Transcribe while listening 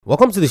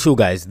Welcome to the show,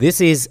 guys.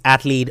 This is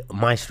Athlete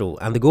Maestro,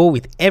 and the goal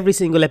with every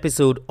single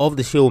episode of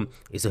the show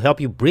is to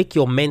help you break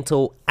your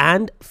mental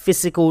and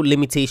physical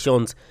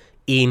limitations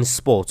in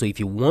sport. So if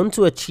you want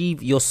to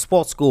achieve your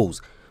sports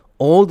goals,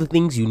 all the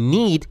things you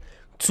need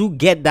to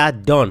get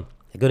that done,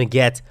 you're going to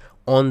get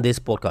on this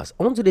podcast.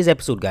 On today's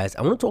episode, guys,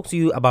 I want to talk to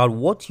you about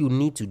what you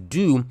need to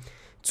do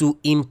to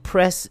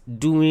impress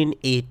during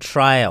a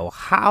trial.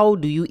 How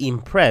do you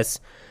impress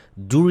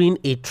during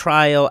a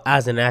trial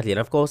as an athlete? And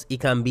of course, it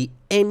can be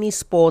any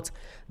sport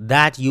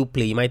that you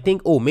play. You might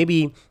think, oh,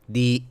 maybe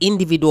the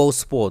individual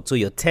sport, so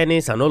your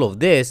tennis and all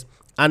of this,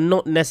 are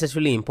not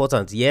necessarily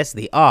important. Yes,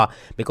 they are,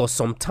 because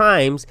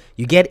sometimes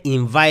you get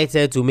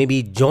invited to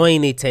maybe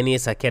join a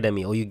tennis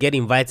academy, or you get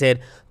invited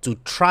to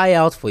try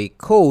out for a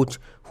coach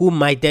who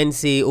might then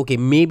say, okay,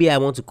 maybe I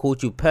want to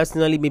coach you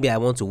personally, maybe I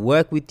want to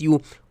work with you,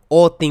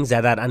 or things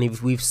like that. And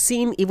if we've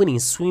seen even in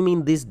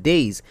swimming these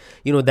days,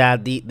 you know,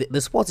 that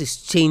the sport is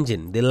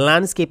changing, the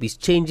landscape is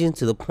changing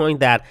to the point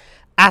that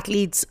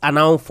athletes are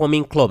now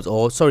forming clubs,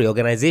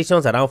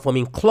 organizations are now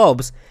forming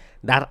clubs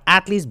that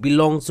athletes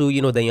belong to.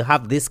 You know, then you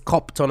have this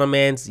cup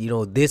tournaments, you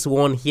know, this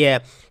one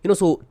here, you know,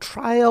 so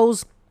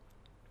trials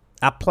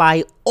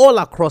apply all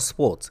across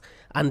sports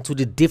and to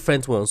the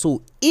different ones.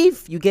 So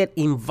if you get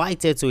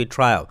invited to a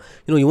trial,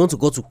 you know, you want to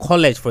go to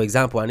college, for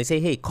example, and they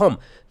say, hey, come,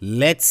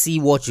 let's see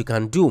what you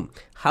can do.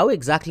 How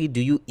exactly do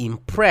you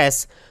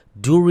impress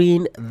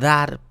during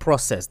that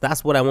process?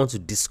 That's what I want to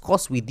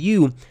discuss with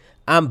you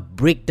and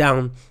break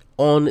down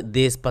on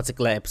this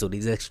particular episode.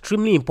 It's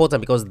extremely important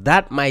because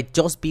that might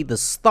just be the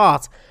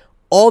start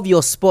of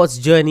your sports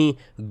journey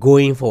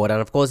going forward.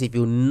 And of course, if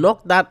you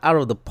knock that out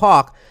of the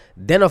park,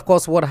 then of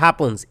course what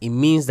happens? It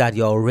means that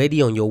you're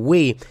already on your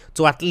way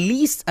to at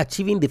least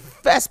achieving the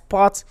first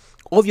part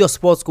of your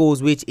sports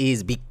goals, which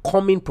is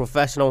becoming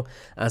professional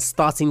and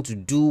starting to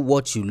do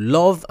what you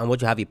love and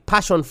what you have a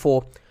passion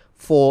for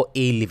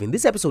a living.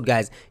 This episode,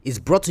 guys, is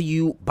brought to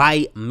you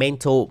by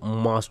Mental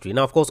Mastery.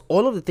 Now, of course,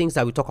 all of the things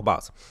that we talk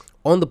about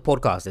on the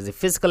podcast, there's a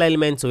physical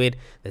element to it,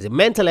 there's a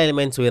mental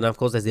element to it, and of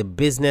course there's a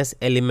business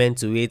element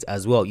to it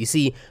as well. You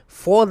see,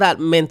 for that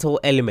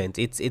mental element,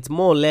 it's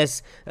more or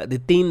less the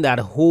thing that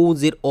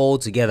holds it all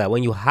together.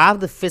 When you have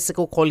the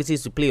physical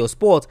qualities to play your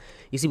sport,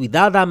 you see,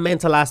 without that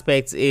mental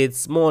aspect,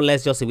 it's more or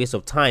less just a waste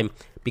of time,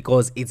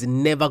 because it's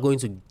never going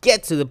to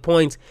get to the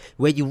point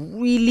where you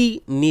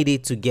really need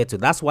it to get to.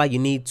 That's why you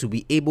need to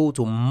be able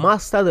to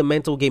master the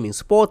mental game in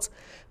sports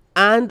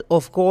and,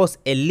 of course,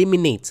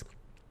 eliminate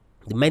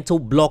the mental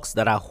blocks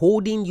that are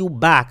holding you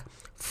back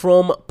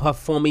from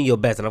performing your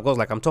best. And of course,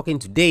 like I'm talking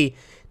today,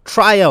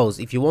 trials.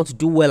 If you want to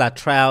do well at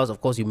trials,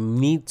 of course, you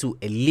need to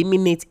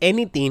eliminate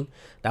anything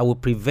that will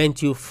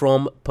prevent you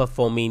from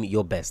performing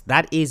your best.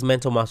 That is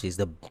Mental Mastery. It's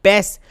the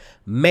best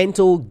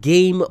mental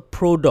game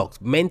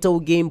product, mental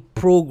game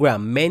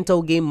program,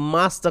 mental game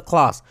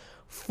masterclass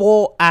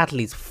for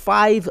athletes.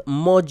 5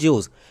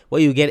 modules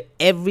where you get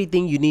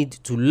everything you need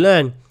to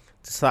learn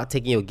to start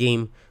taking your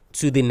game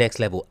to the next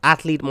level.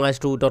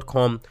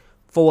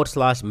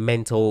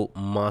 athletemaestro.com/mental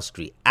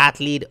mastery.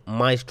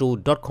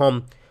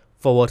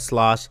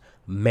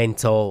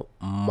 athletemaestro.com/mental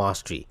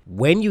mastery.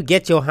 When you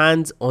get your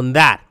hands on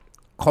that,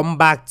 come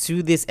back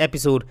to this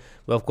episode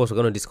where, of course, we're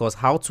going to discuss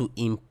how to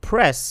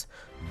impress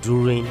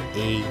during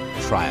a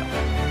trial.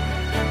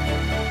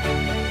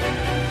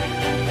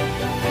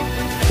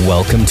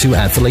 Welcome to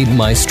Athlete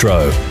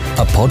Maestro,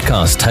 a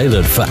podcast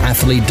tailored for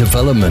athlete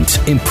development,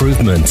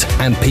 improvement,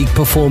 and peak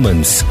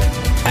performance.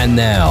 And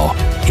now,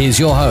 here's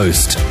your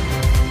host.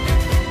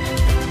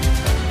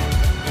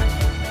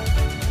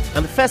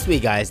 And the first way,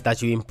 guys,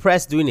 that you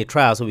impress during a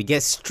trial, so we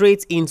get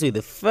straight into it.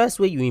 The first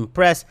way you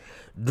impress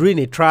during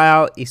a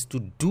trial is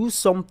to do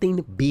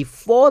something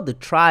before the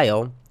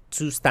trial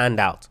to stand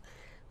out.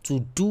 To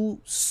do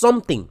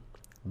something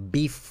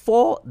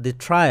before the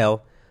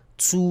trial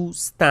to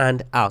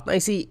stand out. Now,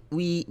 you see,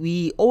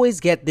 we always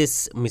get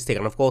this mistake,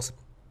 and of course,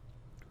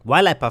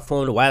 while I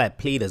performed, while I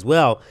played as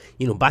well,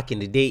 you know, back in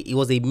the day, it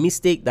was a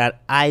mistake that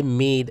I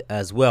made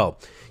as well.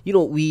 You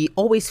know, we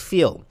always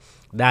feel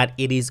that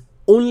it is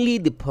only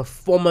the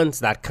performance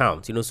that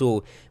counts, you know.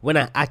 So when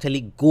I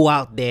actually go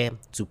out there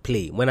to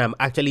play, when I'm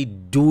actually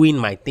doing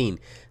my thing,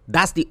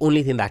 that's the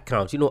only thing that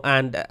counts, you know.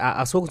 And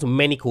I've spoken to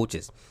many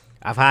coaches.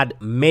 I've had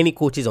many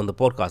coaches on the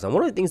podcast, and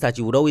one of the things that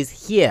you would always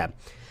hear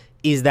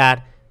is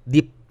that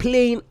the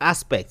playing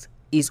aspect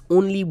is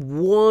only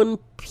one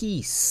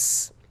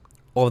piece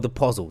of the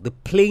puzzle. The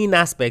playing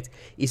aspect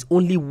is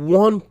only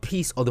one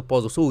piece of the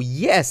puzzle. So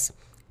yes,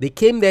 they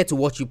came there to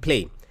watch you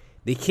play.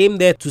 They came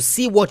there to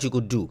see what you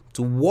could do,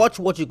 to watch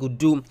what you could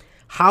do,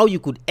 how you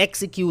could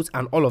execute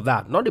and all of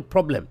that. Not a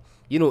problem,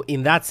 you know,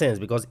 in that sense,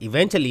 because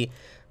eventually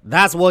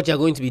that's what you're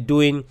going to be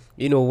doing,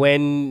 you know,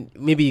 when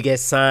maybe you get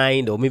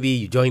signed or maybe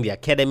you join the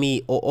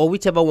academy or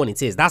whichever one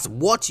it is. That's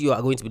what you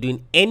are going to be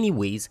doing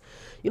anyways,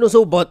 you know.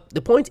 So, but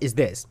the point is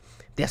this.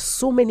 There's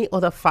so many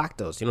other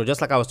factors, you know,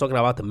 just like I was talking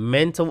about the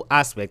mental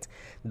aspect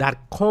that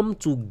come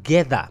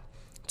together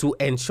to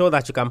ensure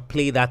that you can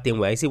play that thing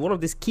well. I see one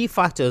of these key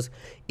factors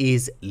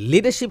is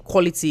leadership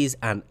qualities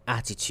and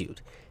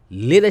attitude.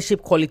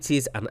 leadership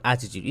qualities and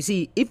attitude. You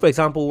see, if, for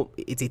example,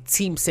 it's a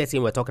team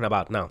setting we're talking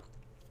about now,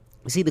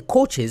 you see, the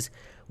coaches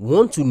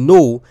want to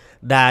know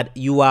that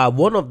you are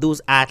one of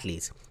those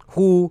athletes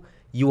who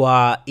you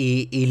are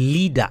a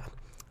leader,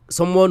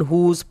 someone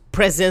whose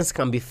presence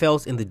can be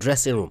felt in the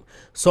dressing room,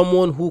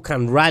 someone who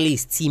can rally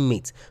his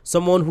teammates,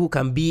 someone who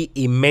can be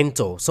a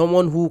mentor,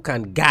 someone who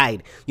can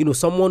guide,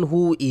 someone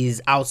who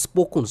is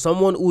outspoken,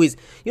 someone who is,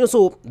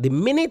 so the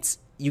minute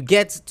you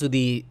get to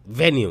the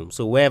venue,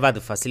 so wherever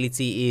the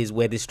facility is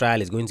where this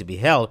trial is going to be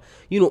held,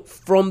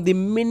 from the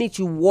minute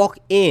you walk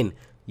in,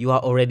 you are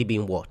already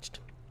being watched.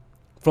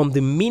 From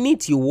the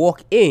minute you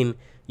walk in,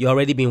 you're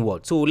already being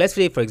watched. So let's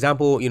say, for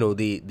example,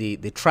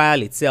 the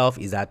trial itself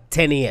is at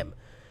 10 a.m.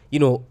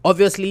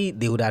 Obviously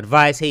they would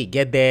advise, hey,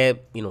 get there,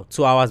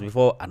 2 hours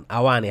before, an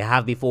hour and a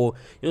half before,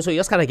 so you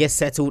just kind of get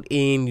settled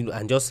in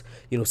and just,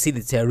 see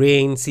the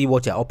terrain, see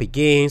what you're up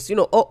against,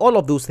 all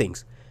of those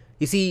things.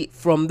 You see,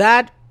 from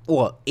that,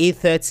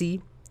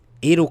 8:30,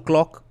 8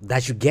 o'clock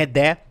that you get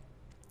there,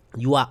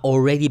 you are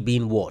already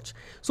being watched.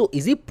 So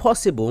is it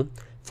possible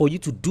for you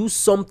to do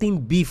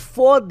something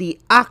before the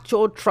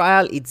actual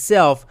trial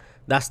itself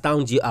that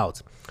stands you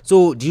out?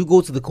 So do you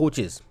go to the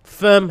coaches,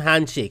 firm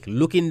handshake,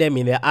 looking them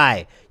in the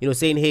eye,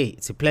 saying, hey,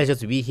 it's a pleasure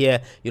to be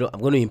here, I'm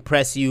going to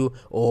impress you,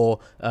 or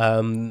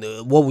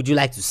what would you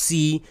like to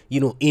see,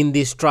 in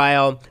this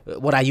trial?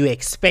 What are you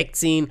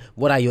expecting?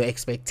 What are your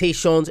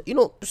expectations?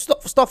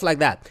 Stuff like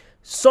that.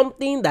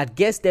 Something that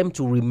gets them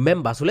to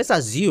remember. So let's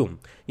assume,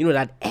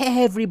 that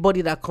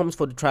everybody that comes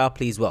for the trial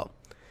plays well.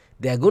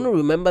 They're going to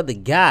remember the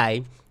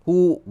guy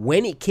who,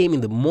 when he came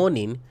in the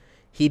morning,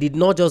 he did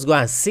not just go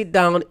and sit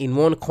down in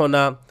one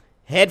corner,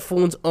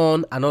 headphones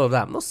on and all of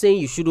that. I'm not saying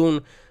you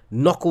shouldn't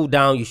knuckle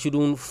down, you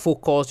shouldn't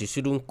focus, you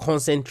shouldn't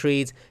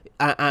concentrate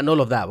and all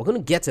of that. We're going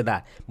to get to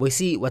that. But you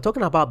see, we're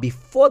talking about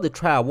before the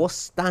trial, what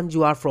stands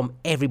you out from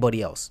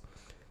everybody else.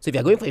 So if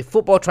you're going for a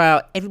football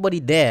trial, everybody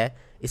there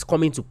is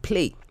coming to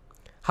play.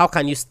 How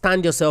can you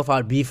stand yourself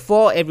out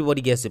before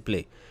everybody gets to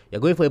play? You're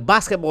going for a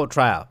basketball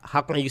trial.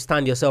 How can you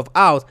stand yourself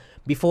out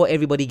before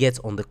everybody gets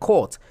on the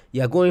court?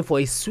 You're going for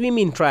a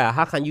swimming trial.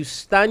 How can you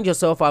stand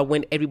yourself out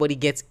when everybody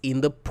gets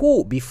in the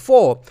pool,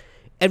 before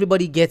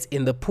everybody gets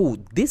in the pool?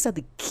 These are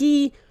the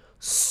key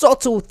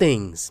subtle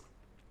things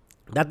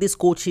that these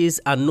coaches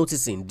are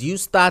noticing. Do you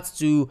start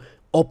to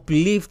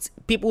uplift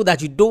people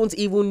that you don't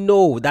even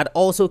know that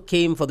also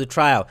came for the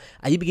trial?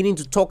 Are you beginning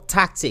to talk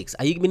tactics?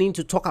 Are you beginning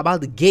to talk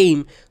about the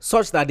game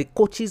such that the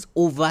coaches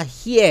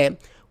overhear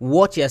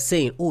what you're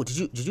saying? Oh,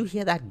 did you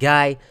hear that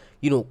guy,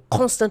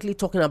 constantly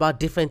talking about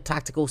different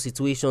tactical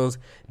situations,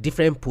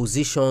 different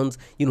positions,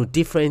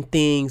 different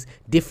things,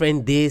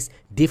 different this,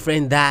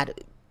 different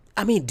that?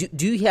 I mean,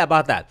 do you hear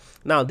about that?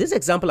 Now, this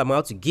example I'm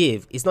about to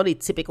give is not a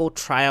typical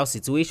trial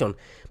situation,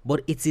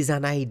 but it is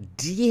an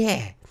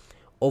idea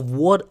of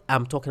what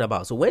I'm talking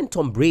about. So when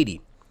Tom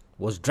Brady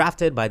was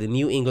drafted by the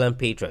New England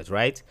Patriots,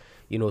 right?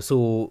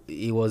 So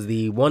it was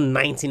the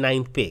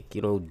 199th pick,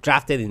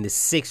 drafted in the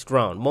 6th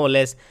round, more or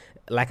less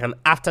like an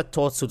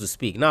afterthought, so to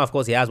speak. Now, of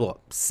course, he has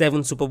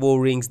 7 Super Bowl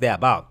rings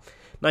thereabout.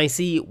 Now, you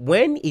see,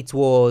 when it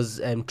was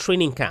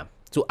training camp,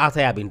 so after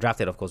I had been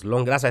drafted, of course,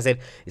 longer. That's why I said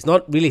it's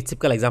not really a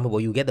typical example, but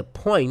you get the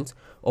point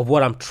of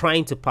what I'm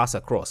trying to pass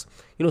across.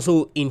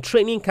 So in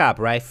training camp,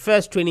 right?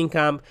 First training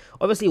camp,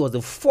 obviously it was the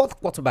 4th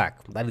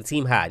quarterback that the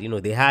team had.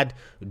 They had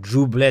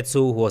Drew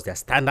Bledsoe, who was their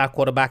standard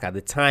quarterback at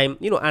the time,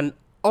 and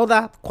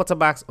other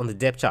quarterbacks on the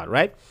depth chart,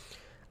 right?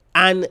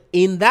 And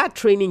in that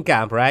training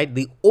camp, right,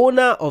 the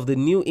owner of the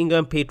New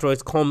England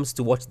Patriots comes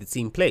to watch the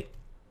team play.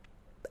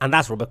 And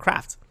that's Robert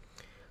Kraft.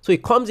 So he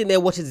comes in there,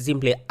 watches the team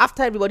play.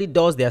 After everybody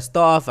does their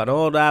stuff and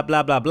all that,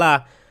 blah, blah,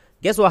 blah,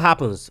 guess what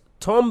happens?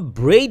 Tom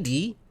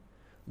Brady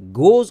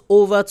goes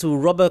over to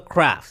Robert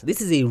Kraft. This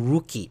is a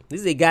rookie.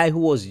 This is a guy who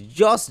was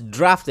just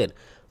drafted.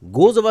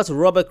 Goes over to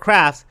Robert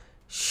Kraft,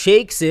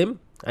 shakes him,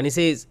 and he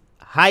says,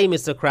 "Hi,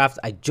 Mr. Kraft.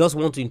 I just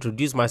want to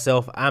introduce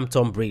myself. I'm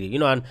Tom Brady."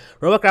 And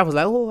Robert Kraft was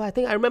like, "Oh, I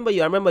think I remember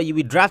you.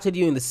 We drafted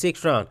you in the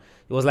 6th round."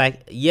 He was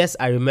like, "Yes,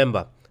 I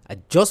remember. I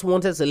just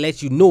wanted to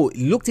let you know."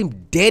 He looked him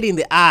dead in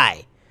the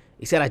eye.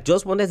 He said, "I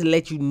just wanted to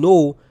let you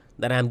know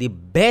that I'm the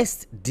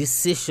best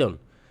decision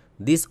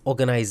this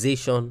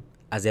organization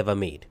has ever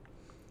made.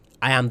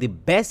 I am the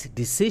best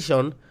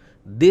decision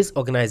this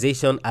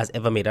organization has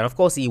ever made." And of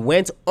course, he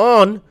went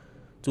on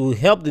to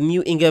help the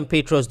New England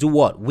Patriots do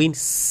what? Win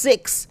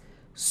 6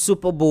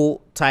 Super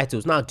Bowl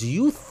titles. Now, do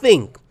you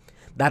think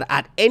that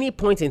at any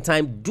point in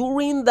time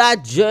during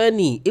that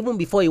journey, even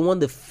before he won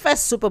the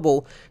first Super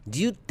Bowl, do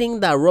you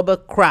think that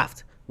Robert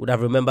Kraft would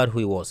have remembered who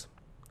he was?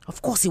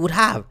 Of course he would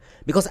have.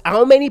 Because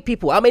how many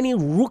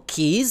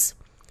rookies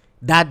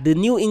that the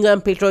New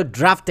England Patriots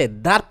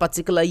drafted that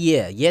particular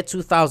year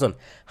 2000,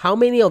 how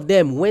many of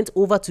them went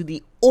over to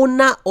the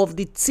owner of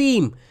the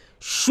team,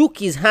 shook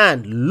his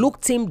hand,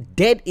 looked him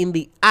dead in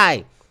the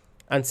eye,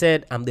 and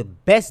said, "I'm the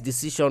best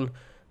decision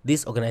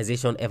this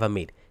organization ever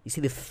made"? You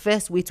see, the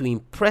first way to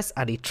impress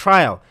at a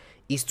trial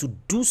is to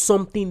do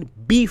something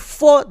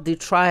before the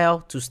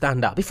trial to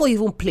stand out. Before you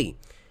even play,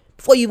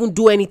 before you even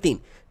do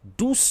anything,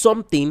 do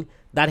something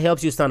that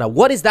helps you stand out.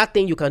 What is that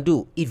thing you can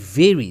do? It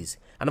varies.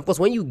 And of course,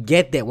 when you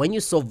get there, when you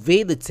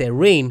survey the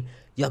terrain,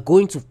 you're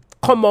going to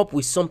come up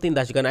with something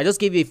that you can. I just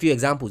gave you a few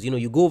examples.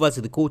 You go over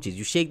to the coaches,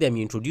 you shake them,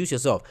 you introduce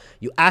yourself,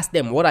 you ask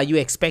them, what are you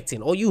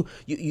expecting? Or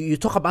you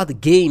talk about the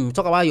game, you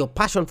talk about your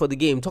passion for the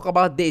game, talk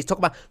about this,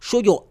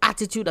 show your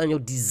attitude and your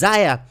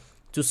desire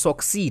to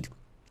succeed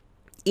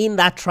in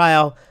that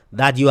trial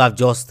that you have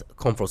just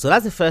come from. So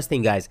that's the first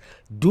thing, guys.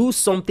 Do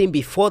something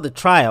before the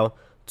trial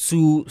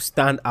to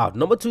stand out.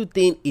 Number 2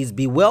 thing is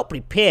be well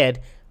prepared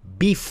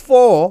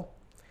before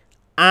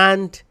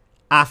and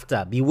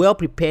after. Be well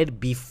prepared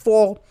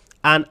before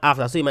and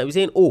after. So you might be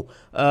saying,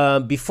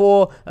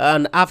 before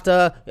and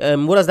after,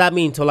 what does that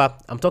mean, Tola?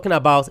 I'm talking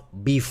about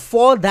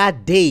before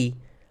that day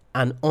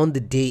and on the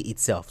day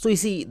itself. So you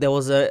see, there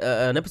was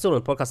an episode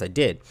on the podcast I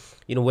did,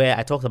 where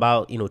I talked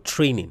about,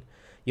 training,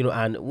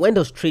 and when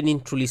does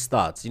training truly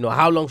start?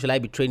 How long should I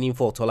be training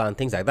for, Tola, and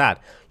things like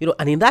that.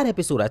 And in that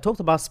episode, I talked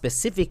about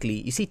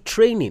specifically, you see,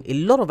 training. A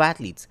lot of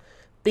athletes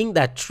think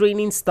that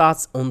training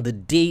starts on the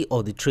day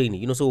of the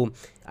training. So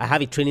I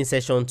have a training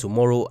session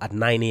tomorrow at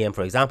 9 a.m.,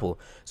 for example.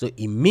 So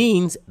it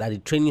means that the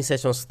training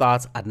session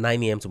starts at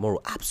 9 a.m. tomorrow.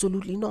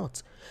 Absolutely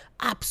not.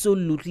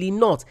 Absolutely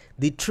not.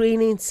 The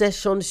training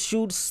session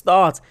should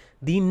start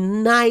the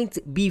night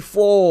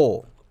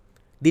before.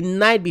 The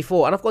night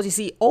before. And of course, you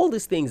see, all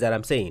these things that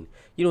I'm saying,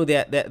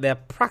 they're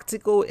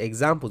practical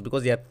examples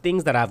because they are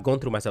things that I've gone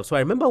through myself. So I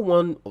remember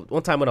one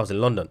time when I was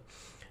in London,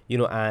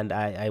 and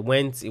I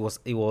went, it was,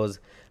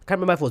 I can't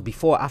remember if it was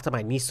before or after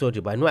my knee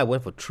surgery, but I know I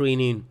went for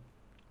training,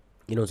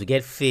 to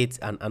get fit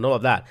and all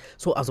of that.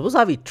 So I was supposed to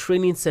have a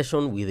training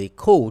session with a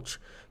coach,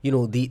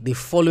 the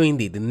following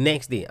day, the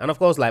next day. And of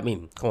course,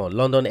 come on,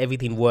 London,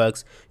 everything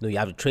works. You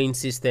have the train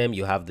system,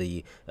 you have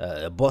the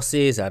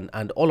buses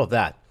and all of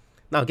that.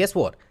 Now, guess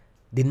what?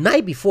 The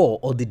night before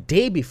or the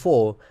day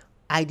before,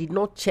 I did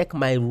not check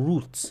my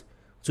routes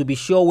to be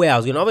sure where I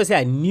was going. Obviously,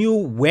 I knew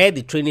where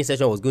the training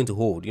session was going to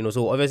hold,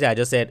 so obviously I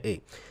just said,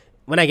 hey,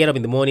 when I get up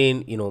in the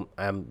morning,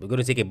 I'm going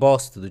to take a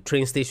bus to the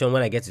train station.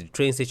 When I get to the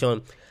train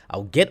station,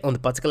 I'll get on the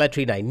particular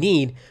train I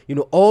need,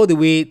 all the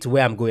way to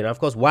where I'm going. And of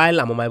course, while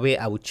I'm on my way,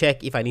 I will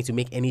check if I need to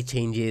make any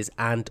changes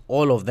and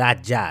all of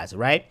that jazz,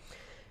 right?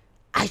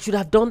 I should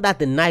have done that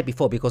the night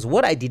before, because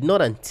what I did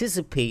not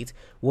anticipate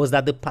was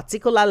that the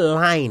particular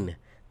line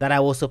that I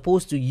was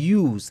supposed to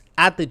use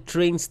at the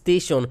train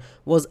station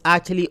was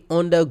actually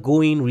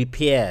undergoing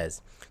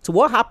repairs. So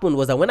what happened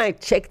was that when I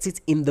checked it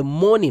in the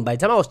morning, by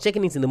the time I was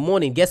checking it in the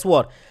morning, guess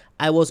what?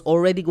 I was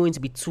already going to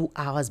be 2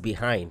 hours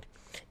behind.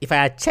 If I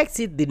had checked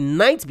it the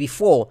night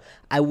before,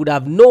 I would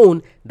have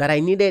known that I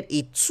needed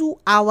a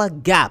 2-hour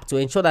gap to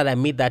ensure that I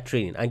made that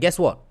training. And guess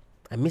what?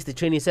 I missed the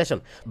training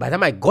session. By the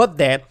time I got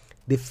there,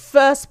 the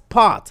first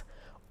part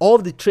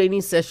of the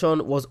training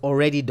session was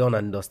already done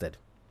and dusted.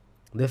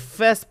 The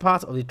first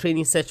part of the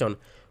training session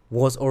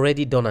was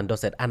already done and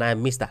dusted, and I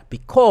missed that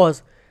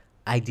because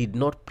I did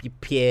not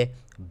prepare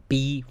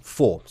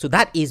before. So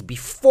that is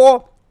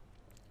before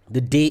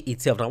the day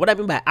itself. Now, what I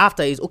mean by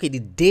after is, okay, the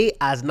day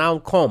has now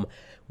come.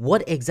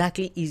 What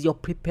exactly is your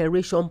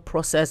preparation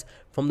process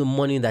from the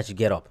morning that you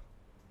get up?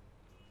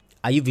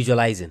 Are you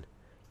visualizing?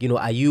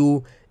 Are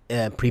you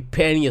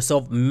preparing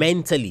yourself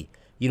mentally,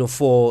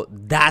 for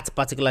that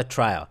particular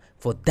trial,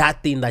 for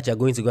that thing that you're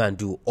going to go and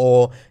do?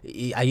 Or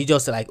are you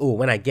just like,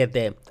 when I get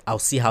there, I'll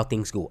see how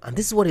things go? And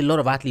this is what a lot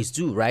of athletes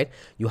do, right?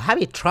 You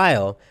have a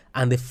trial,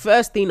 and the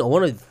first thing, or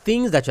one of the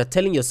things that you're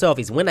telling yourself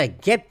is, when I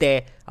get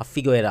there, I'll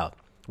figure it out.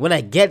 When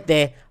I get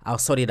there, I'll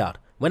sort it out.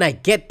 When I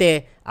get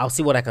there, I'll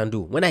see what I can do.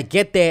 When I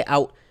get there,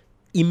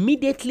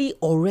 you're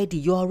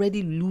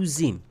already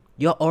losing.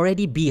 You're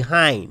already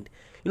behind.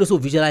 So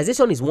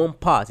visualization is one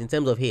part in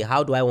terms of, hey,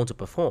 how do I want to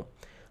perform?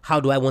 How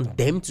do I want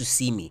them to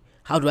see me?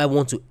 How do I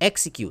want to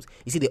execute?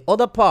 You see, the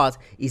other part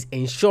is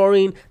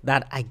ensuring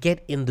that I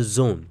get in the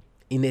zone,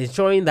 in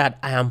ensuring that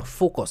I am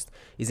focused,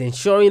 is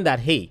ensuring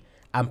that, hey,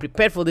 I'm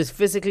prepared for this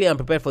physically, I'm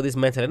prepared for this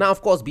mentally. Now,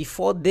 of course,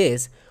 before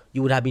this,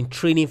 you would have been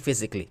training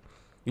physically.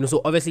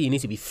 So obviously you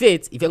need to be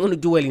fit if you're going to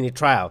do well in a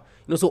trial.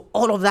 So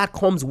all of that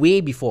comes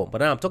way before.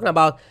 But now I'm talking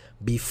about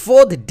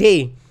before the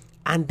day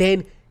and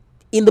then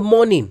in the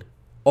morning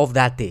of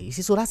that day. You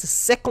see, so that's the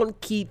second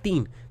key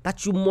thing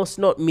that you must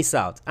not miss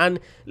out. And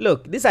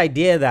look, this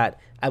idea that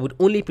I would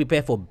only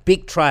prepare for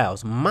big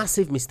trials,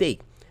 massive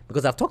mistake.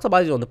 Because I've talked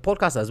about it on the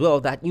podcast as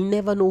well, that you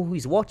never know who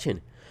is watching.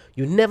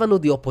 You never know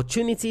the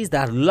opportunities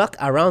that lurk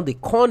around the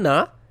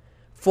corner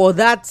for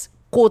that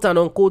quote and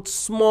unquote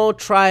small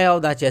trial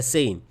that you're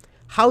saying.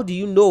 How do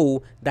you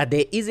know that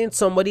there isn't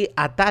somebody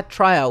at that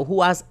trial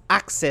who has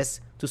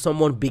access to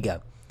someone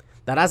bigger,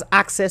 that has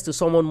access to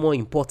someone more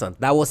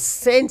important, that was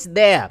sent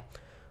there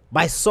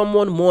by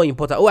someone more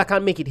important? Oh, I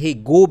can't make it. Hey,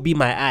 go be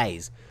my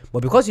eyes.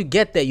 But because you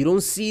get there, you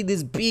don't see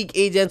these big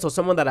agents or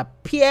someone that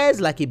appears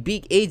like a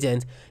big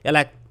agent. You're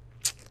like,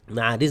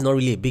 nah, this is not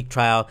really a big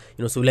trial,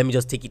 so let me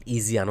just take it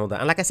easy and all that.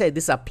 And like I said,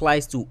 this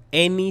applies to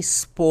any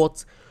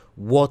sport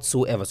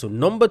whatsoever. So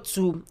number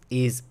 2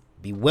 is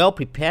be well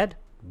prepared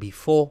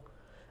before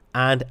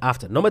and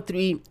after. Number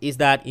 3 is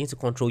that you need to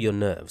control your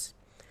nerves.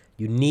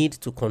 you need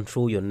to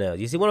control your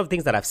nerves. You see, one of the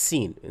things that I've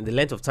seen in the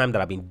length of time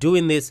that I've been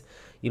doing this,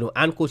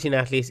 and coaching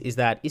athletes is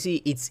that, you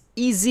see, it's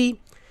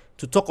easy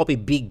to talk up a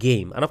big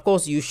game. And of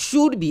course, you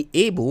should be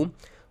able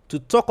to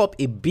talk up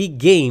a big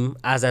game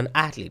as an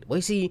athlete. But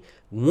you see,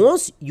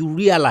 once you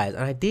realize,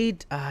 and I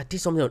did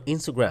something on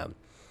Instagram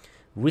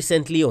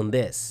recently on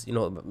this,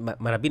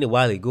 might have been a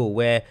while ago,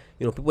 where,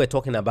 people were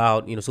talking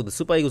about, so the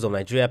Super Eagles of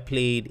Nigeria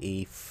played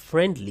a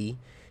friendly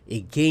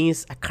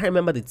against, I can't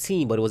remember the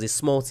team, but it was a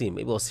small team.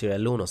 Maybe it was Sierra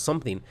Leone or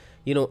something,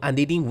 and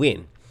they didn't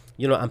win.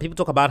 And people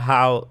talk about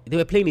how they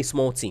were playing a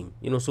small team,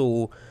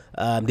 so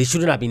they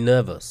shouldn't have been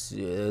nervous.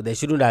 There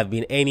shouldn't have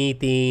been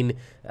anything,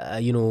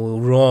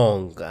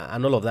 wrong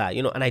and all of that,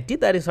 And I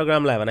did that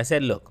Instagram live and I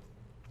said, look,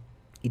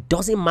 it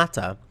doesn't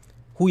matter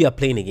who you're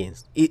playing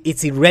against.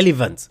 It's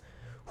irrelevant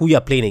who you're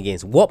playing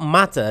against. What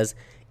matters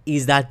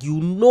is that you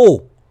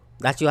know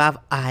that you have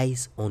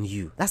eyes on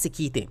you. That's the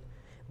key thing.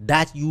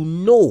 That you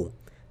know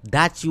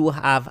that you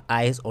have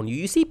eyes on you.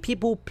 You see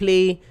people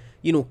play,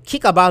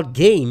 kick about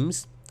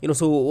games,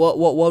 so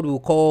what we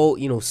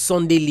call,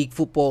 Sunday league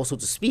football, so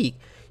to speak,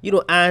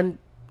 and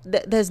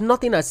there's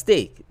nothing at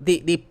stake.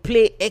 They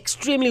play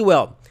extremely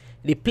well.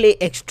 They play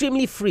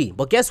extremely free.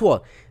 But guess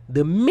what?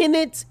 The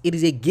minute it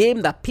is a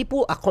game that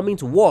people are coming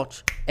to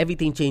watch,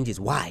 everything changes.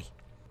 Why?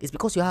 It's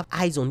because you have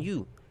eyes on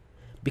you.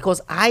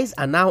 Because eyes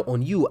are now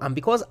on you. And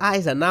because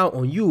eyes are now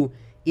on you,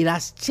 it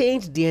has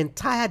changed the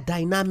entire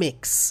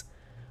dynamics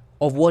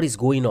of what is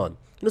going on.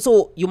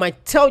 So you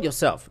might tell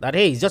yourself that,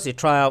 hey, it's just a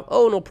trial.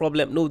 Oh, no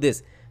problem. No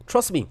this.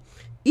 Trust me,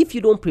 if you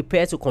don't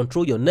prepare to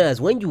control your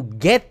nerves, when you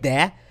get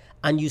there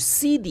and you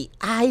see the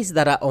eyes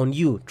that are on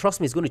you,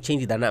 trust me, it's going to change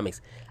the dynamics.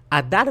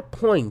 At that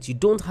point, you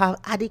don't have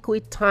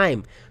adequate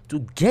time to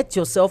get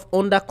yourself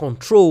under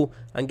control.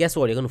 And guess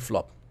what? You're going to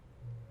flop.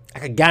 I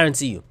can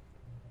guarantee you,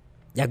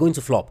 you're going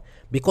to flop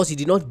because you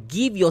did not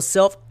give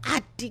yourself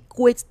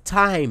adequate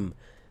time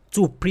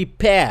to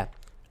prepare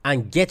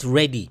and get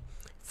ready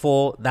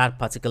for that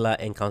particular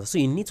encounter. So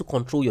you need to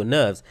control your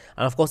nerves.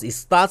 And of course, it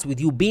starts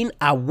with you being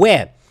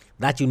aware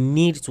that you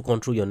need to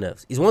control your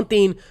nerves. It's one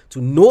thing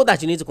to know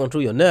that you need to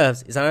control your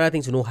nerves. It's another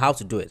thing to know how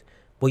to do it.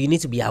 But you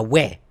need to be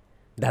aware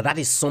that that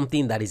is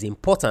something that is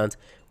important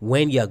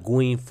when you're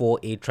going for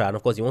a trial. And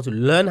of course, you want to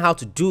learn how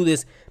to do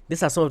this.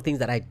 These are some of the things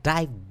that I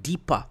dive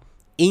deeper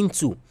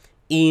into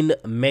in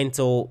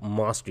Mental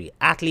Mastery.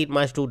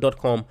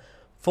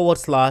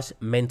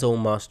 AthleteMaestro.com/mental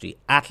mastery.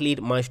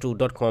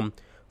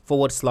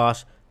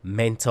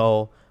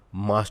 AthleteMaestro.com/mental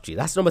mastery.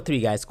 That's number 3,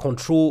 guys.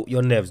 Control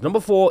your nerves. Number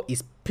 4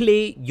 is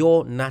play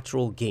your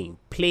natural game.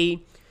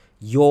 Play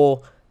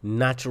your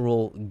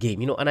natural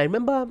game. And I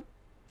remember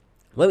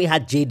when we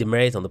had Jay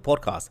Demerit on the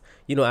podcast,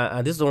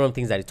 and this is one of the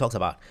things that he talks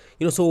about,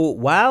 so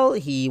while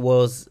he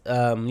was,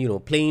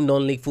 playing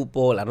non-league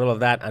football and all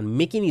of that and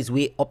making his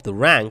way up the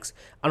ranks,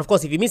 and of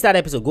course, if you missed that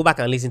episode, go back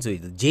and listen to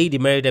it. The Jay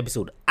Demerit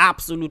episode,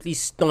 absolutely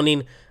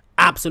stunning,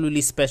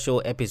 absolutely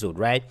special episode,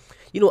 right?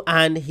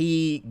 And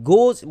he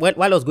goes,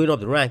 while I was going up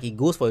the rank, he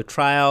goes for a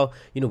trial,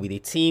 with a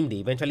team. They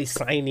eventually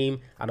sign him.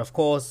 And of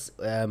course,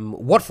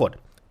 Watford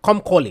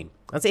come call him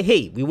and say,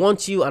 hey, we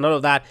want you and all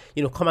of that,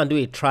 come and do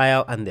a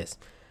trial and this.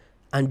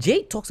 And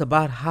Jay talks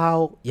about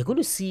how you're going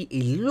to see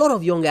a lot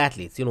of young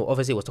athletes,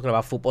 obviously we're talking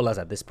about footballers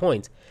at this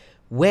point,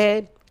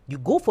 where you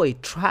go for a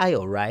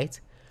trial,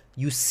 right?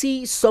 You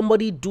see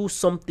somebody do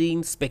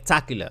something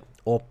spectacular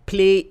or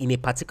play in a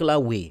particular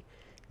way.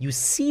 You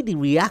see the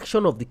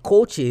reaction of the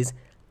coaches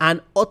and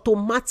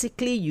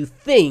automatically you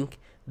think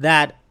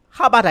that,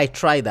 how about I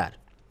try that?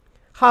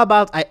 How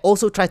about I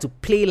also try to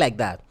play like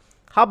that?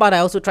 How about I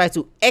also try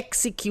to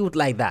execute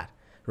like that,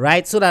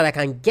 right? So that I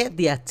can get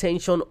the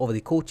attention of the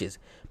coaches.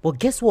 But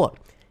guess what?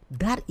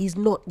 That is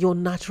not your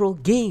natural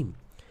game.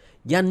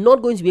 You're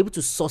not going to be able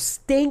to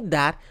sustain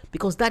that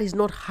because that is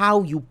not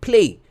how you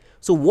play.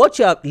 So what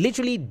you have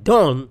literally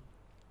done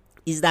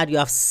is that you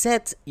have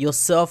set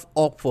yourself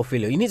up for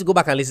failure. You need to go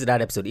back and listen to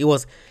that episode. It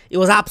was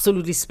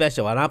absolutely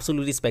special and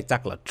absolutely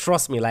spectacular.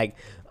 Trust me,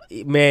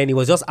 man, it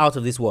was just out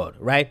of this world,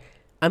 right?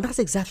 And that's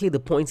exactly the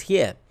point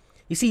here.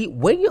 You see,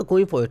 when you're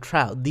going for a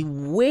trial, the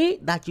way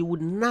that you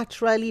would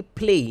naturally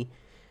play,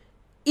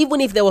 even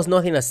if there was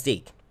nothing at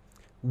stake,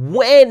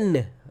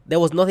 when there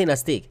was nothing at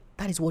stake,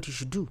 that is what you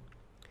should do.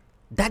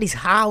 That is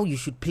how you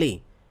should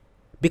play.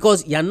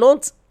 Because you're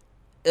not,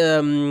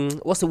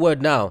 what's the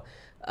word now?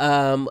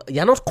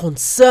 You're not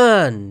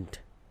concerned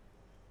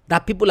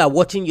that people are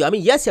watching you. I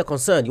mean, yes, you're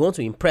concerned. You want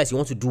to impress. You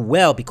want to do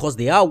well because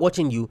they are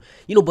watching you.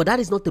 But that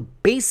is not the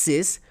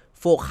basis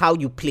for how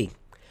you play.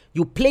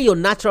 You play your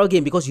natural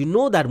game because you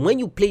know that when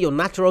you play your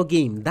natural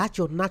game, that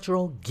your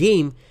natural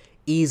game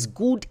is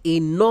good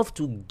enough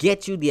to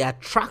get you the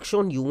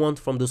attraction you want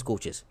from those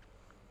coaches.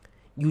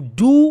 You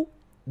do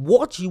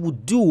what you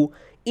would do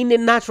in a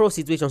natural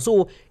situation.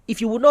 So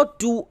if you would not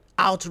do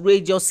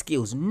outrageous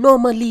skills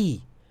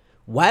normally,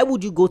 why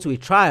would you go to a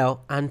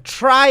trial and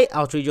try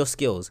outrageous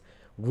skills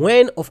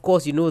when, of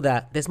course, you know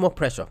that there's more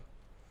pressure?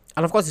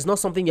 And of course, it's not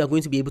something you're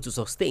going to be able to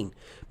sustain.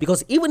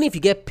 Because even if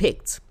you get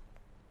picked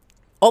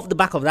off the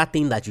back of that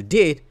thing that you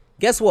did,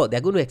 guess what?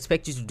 They're going to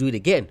expect you to do it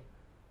again.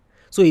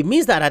 So it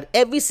means that at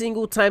every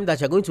single time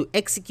that you're going to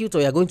execute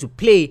or you're going to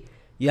play,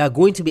 you are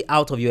going to be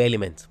out of your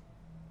element.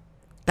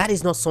 That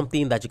is not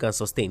something that you can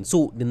sustain.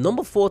 So the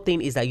number 4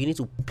 thing is that you need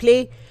to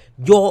play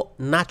your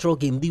natural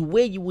game the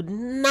way you would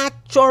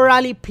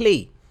naturally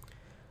play.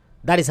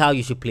 That is how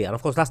you should play. And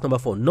of course, that's number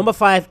 4. Number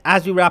 5,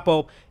 as we wrap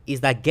up,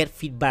 is that get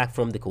feedback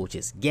from the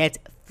coaches. Get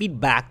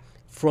feedback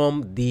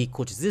from the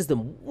coaches. This is the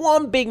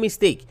one big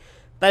mistake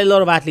that a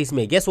lot of athletes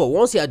make. Guess what?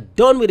 Once you're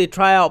done with a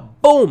trial,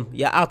 boom,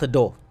 you're out the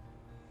door.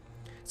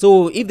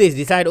 So if they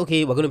decide,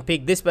 okay, we're going to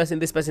pick this person,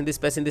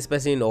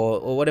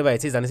 or whatever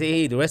it is, and they say,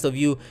 hey, the rest of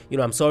you,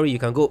 I'm sorry, you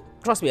can go.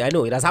 Trust me, I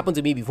know. It has happened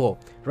to me before,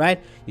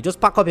 right? You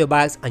just pack up your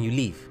bags and you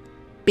leave.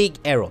 Big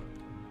error.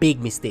 Big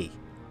mistake.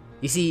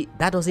 You see,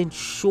 that doesn't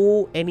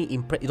show any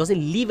it doesn't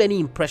leave any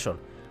impression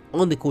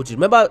on the coaches.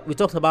 Remember, we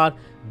talked about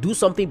do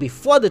something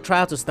before the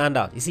trial to stand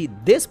out. You see,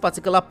 this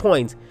particular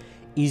point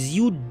is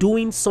you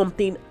doing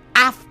something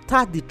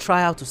after the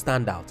trial to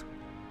stand out.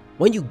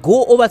 When you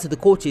go over to the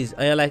coaches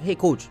and you're like, hey,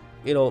 coach,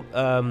 no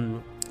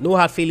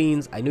hard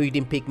feelings. I know you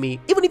didn't pick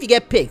me. Even if you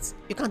get picked,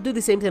 you can do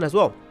the same thing as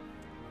well.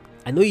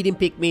 I know you didn't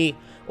pick me,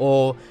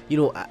 or,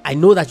 I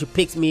know that you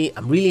picked me.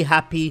 I'm really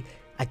happy.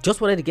 I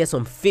just wanted to get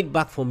some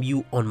feedback from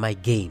you on my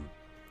game.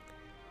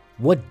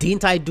 What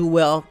didn't I do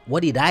well?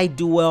 What did I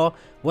do well?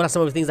 What are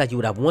some of the things that you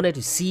would have wanted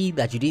to see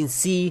that you didn't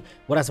see?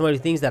 What are some of the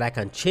things that I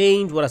can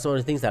change? What are some of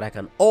the things that I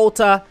can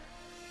alter?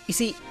 You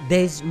see,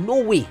 there's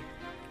no way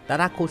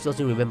that coach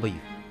doesn't remember you.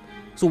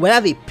 So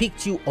whether they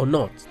picked you or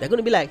not, they're going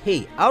to be like,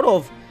 hey, out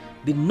of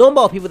the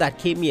number of people that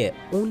came here,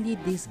 only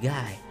this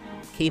guy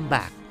came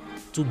back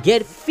to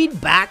get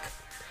feedback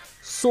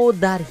so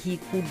that he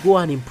could go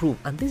and improve.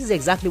 And this is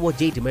exactly what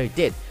Jay DeMerit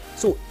did.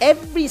 So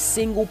every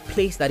single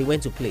place that he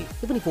went to play,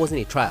 even if it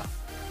wasn't a trial,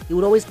 he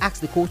would always ask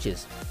the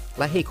coaches,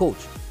 like, hey, coach,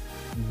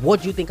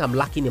 what do you think I'm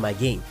lacking in my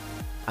game?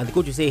 And the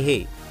coach would say,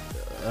 hey,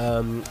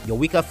 you're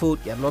weaker foot,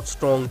 you're not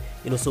strong,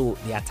 so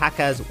the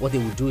attackers, what they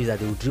will do is that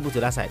they will dribble to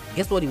that side.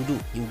 Guess what he will do?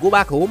 He will go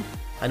back home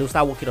and he'll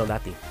start working on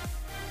that thing.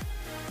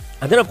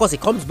 And then, of course, he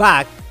comes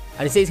back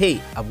and he says,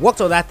 hey, I've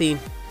worked on that thing.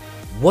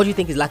 What do you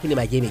think is lacking in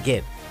my game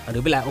again? And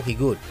they'll be like, okay,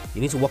 good.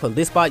 You need to work on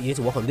this part, you need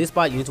to work on this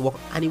part, you need to work.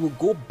 And he will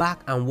go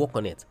back and work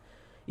on it.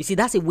 You see,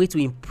 that's a way to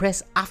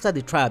impress after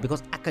the trial,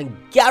 because I can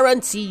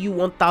guarantee you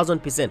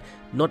 1000%,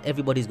 not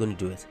everybody is going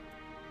to do it.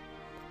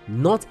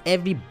 Not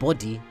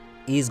everybody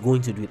is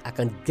going to do it. I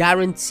can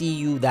guarantee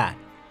you that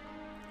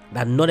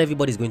not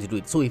everybody is going to do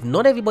it. So if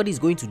not everybody is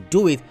going to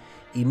do it,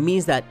 it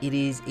means that it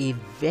is a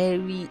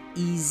very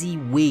easy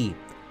way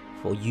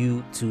for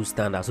you to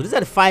stand out. So these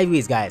are the 5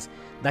 ways, guys,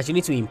 that you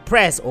need to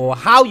impress, or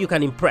how you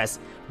can impress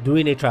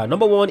during a trial.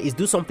 Number 1 is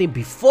do something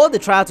before the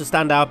trial to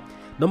stand out.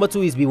 Number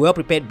 2 is be well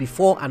prepared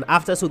before and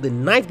after. So the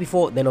night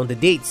before, then on the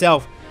day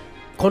itself.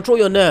 Control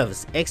your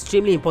nerves.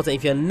 Extremely important.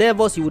 If you're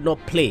nervous, you would not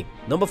play.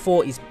 Number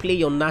 4 is play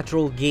your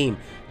natural game.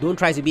 Don't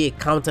try to be a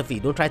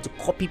counterfeit. Don't try to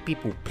copy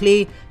people.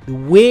 Play the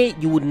way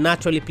you would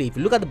naturally play. If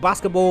you look at the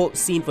basketball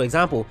scene, for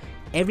example,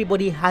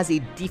 everybody has a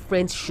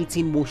different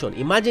shooting motion.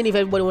 Imagine if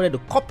everybody wanted to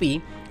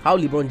copy how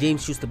LeBron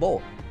James shoots the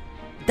ball.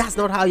 That's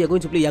not how you're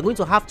going to play. You're going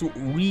to have to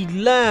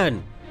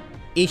relearn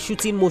a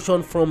shooting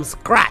motion from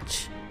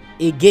scratch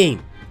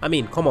again. I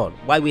mean, come on,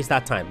 why waste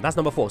that time? That's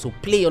number 4. So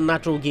play your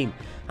natural game.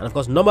 And of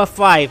course, number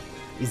 5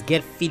 is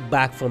get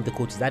feedback from the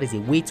coaches. That is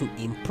a way to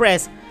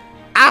impress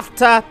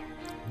after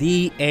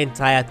the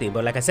entire thing.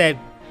 But like I said,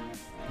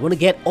 you want to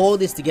get all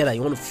this together.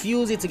 You want to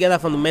fuse it together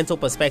from the mental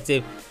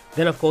perspective.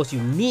 Then, of course, you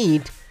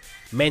need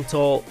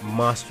mental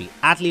mastery.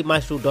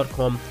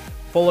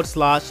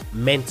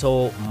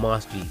 athletemaestro.com/mental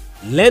mastery.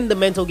 Learn the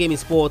mental game in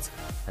sports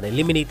and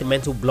eliminate the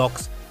mental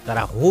blocks that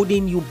are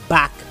holding you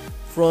back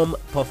from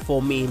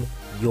performing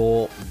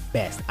your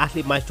best.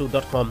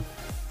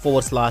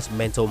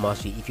 athletemaestro.com/mental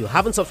mastery. If you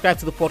haven't subscribed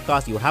to the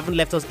podcast, you haven't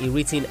left us a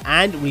rating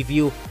and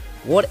review,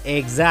 what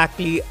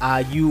exactly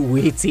are you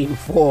waiting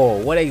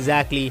for? What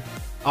exactly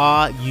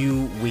are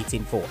you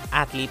waiting for?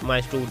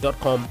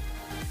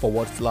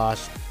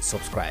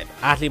 athletemaestro.com/subscribe.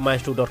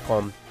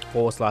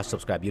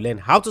 athletemaestro.com/subscribe. You learn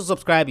how to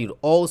subscribe. You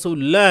also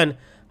learn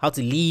how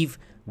to leave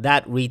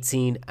that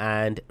rating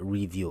and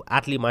review.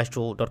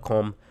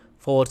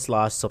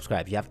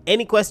 athletemaestro.com/subscribe. If you have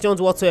any questions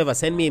whatsoever,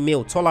 send me a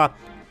mail,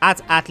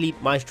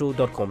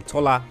 tola@athletemaestro.com.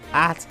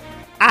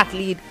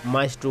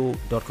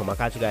 tola@athletemaestro.com. I'll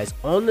catch you guys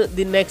on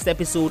the next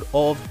episode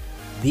of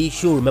the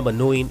show. Remember,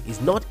 knowing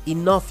is not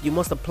enough. You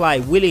must apply.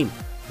 Willing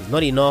is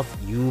not enough.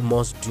 You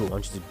must do. I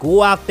want you to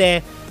go out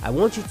there. I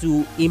want you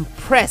to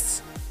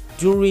impress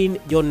during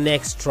your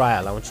next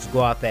trial. I want you to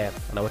go out there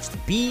and I want you to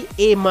be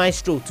a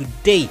maestro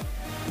today,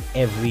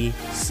 every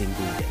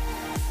single day.